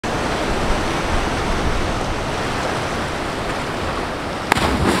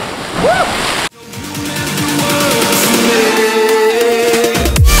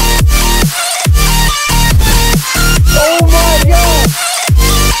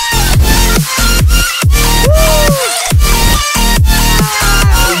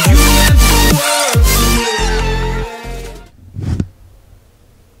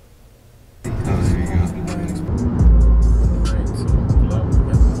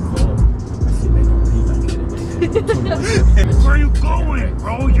you going,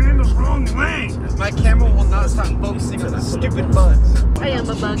 bro? You're in the wrong lane. My camera will not stop focusing on the stupid bugs. I am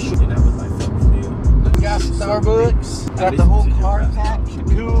a bug. Got Starbucks, got the whole car pack, the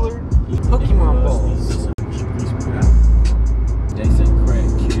cooler, Pokemon balls. Jason Craig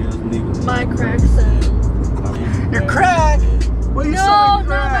kills niggas. My crack says. Your crack? What are you No, selling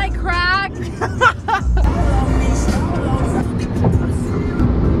not my crack? crack.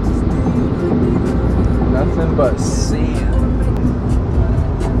 Nothing but sand.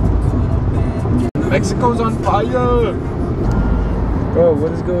 Mexico's on fire! Bro,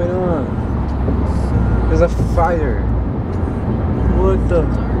 what is going on? There's a fire. What the?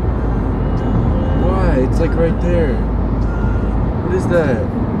 Why? It's like right there. What is that?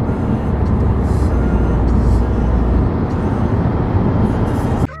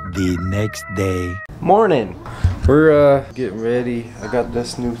 The next day. Morning. We're getting ready. I got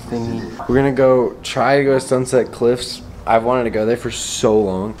this new thingy. We're gonna try to go to Sunset Cliffs. I've wanted to go there for so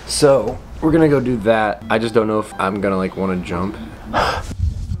long. So we're gonna go do that. I just don't know if I'm gonna like want to jump.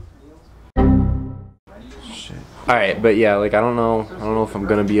 Shit. All right, but yeah, like I don't know if I'm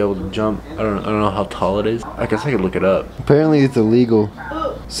gonna be able to jump. I don't know how tall it is. I guess I could look it up. Apparently it's illegal.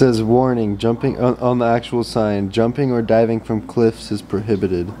 It says warning, jumping on the actual sign, jumping or diving from cliffs is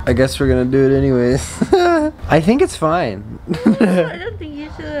prohibited. I guess we're gonna do it anyways. I think it's fine. I don't think you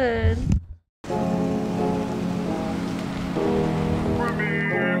should.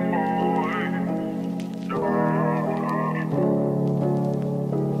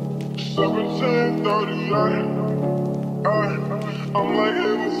 I'm like,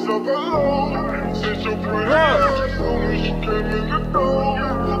 hey, what's up, hello? Since your pretty ass, only she came in the door.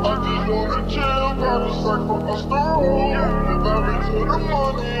 I just wanna chill, got a sack from us to roll. Married to the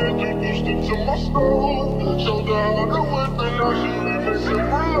money, introduced her to my stove. Showed her how to whip and now she leaving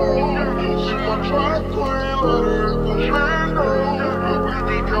super low. She my track queen, let her hit the window. We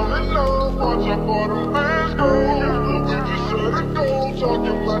be coming up, watch out for them bands go. We just set a goal,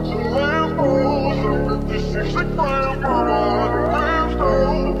 talking about your Lambos. 56 a gram, mama,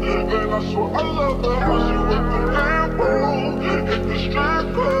 man, I swear I love the how she with the Lambo. Hit the strip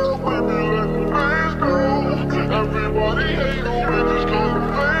club, baby, let the bands go. Everybody hate on me, just call the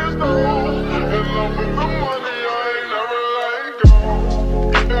fans know. In love with the money, I ain't never let go.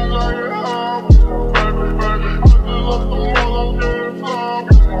 And like it high, baby, I just love the mall, I'm getting fly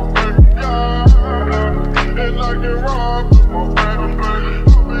with my baby, yeah. And like it rock with my baby,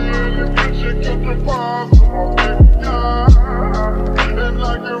 I'll be in the kitchen, cooking pies with my baby, yeah.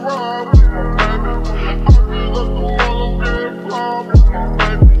 Like a rob, baby. I feel like the wall, I'm getting fly with my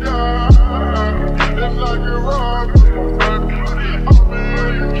baby, yeah. It's like a rob, baby. I'll be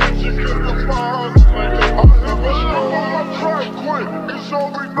in the kitchen cooking pies. I never stop on my track quick, cause all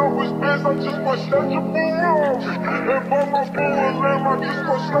we know is biz. I just might snatch a bull. And by my bull and lamb, I just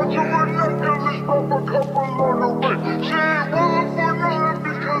might snatch a ridiculous. Drop a couple on the way. She ain't willing for nothing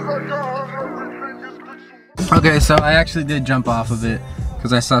because I got her everything is fixed. Okay, so I actually did jump off of it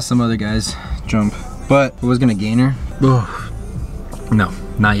because I saw some other guys jump, but I was gonna gainer. No,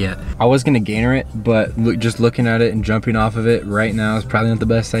 not yet. I was gonna gainer it, but just looking at it and jumping off of it right now is probably not the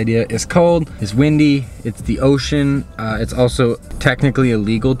best idea. It's cold, it's windy, it's the ocean. It's also technically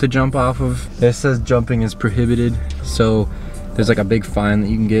illegal to jump off of. It says jumping is prohibited, so there's like a big fine that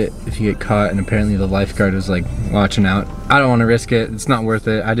you can get if you get caught, and apparently the lifeguard was like watching out. I don't want to risk it. It's not worth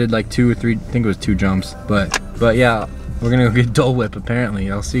it. I did like 2 or 3, I think it was 2 jumps, but yeah. We're gonna go get Dole Whip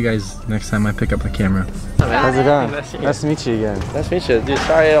apparently. I'll see you guys next time I pick up the camera. How's it going? Nice to meet you again. Nice to meet you. Dude,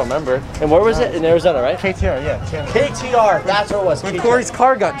 sorry I don't remember. And where was it? In Arizona, right? KTR, yeah. KTR, that's where it was. When Corey's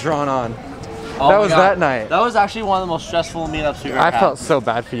car got drawn on. Oh that was that night. That was actually one of the most stressful meetups we've ever had. I felt so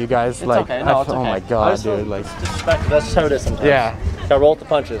bad for you guys. It's like, okay. No, it's okay. Oh my god, dude. Like, disrespect. That's just how it is sometimes. Yeah. Gotta roll with the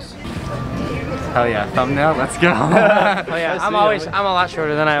punches. Hell yeah, thumbnail, let's go. Oh yeah, I'm a lot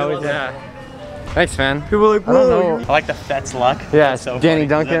shorter than I always am. thanks, man. People are like, whoa. I like the Fet's luck. Yeah, so Danny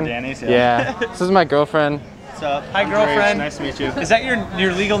funny. Duncan. Danny's, yeah. This is my girlfriend. What's up? Hi, girlfriend. Nice to meet you. Is that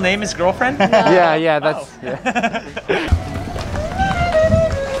your legal name is girlfriend? No. Yeah, that's. Oh. Yeah.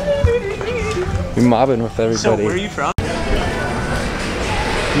 You're mobbing with everybody. So where are you from?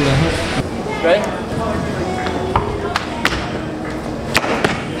 Ready?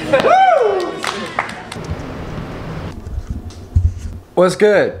 What's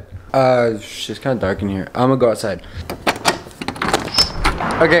good? It's kind of dark in here. I'm gonna go outside.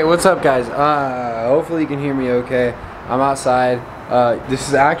 Okay, what's up, guys? Hopefully you can hear me okay. I'm outside. This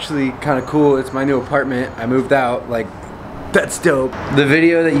is actually kind of cool. It's my new apartment. I moved out like That's dope. The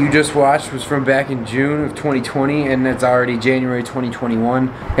video that you just watched was from back in June of 2020, and it's already January 2021,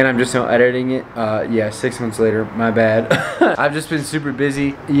 and I'm just now editing it. Yeah, 6 months later, my bad. I've just been super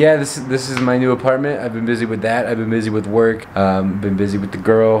busy. Yeah, this is my new apartment. I've been busy with that. I've been busy with work. Been busy with the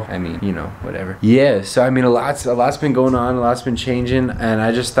girl. I mean, you know, whatever. Yeah, so I mean, a lot's been going on, a lot's been changing, and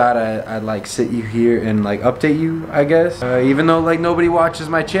I just thought I'd like sit you here and like update you, I guess. Even though like nobody watches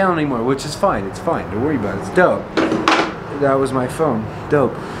my channel anymore, which is fine. It's fine. Don't worry about it. It's dope. That was my phone.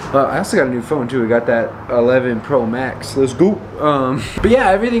 Dope. I also got a new phone too. I got that 11 Pro Max. Let's go. But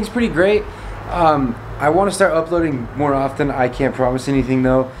yeah, everything's pretty great. I want to start uploading more often. I can't promise anything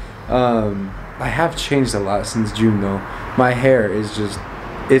though. I have changed a lot since June though. My hair is just,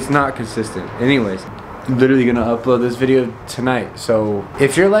 it's not consistent. Anyways, I'm literally gonna upload this video tonight. So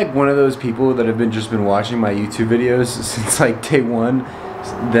if you're like one of those people that have just been watching my YouTube videos since like day one,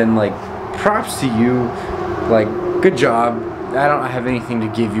 then like props to you. Like, good job. I don't have anything to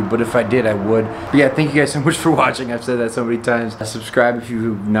give you, but if I did, I would. But yeah, thank you guys so much for watching. I've said that so many times. Subscribe if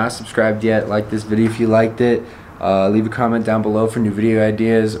you've not subscribed yet. Like this video if you liked it. Leave a comment down below for new video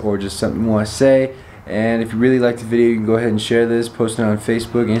ideas or just something you want to say. And if you really liked the video, you can go ahead and share this, post it on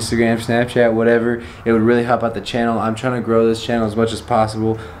Facebook, Instagram, Snapchat, whatever. It would really help out the channel. I'm trying to grow this channel as much as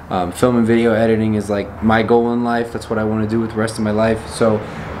possible. Film and video editing is like my goal in life. That's what I want to do with the rest of my life. So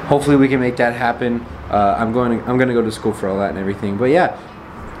hopefully we can make that happen. I'm gonna go to school for all that and everything. But yeah,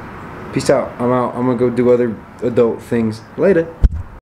 peace out. I'm out. I'm gonna go do other adult things later.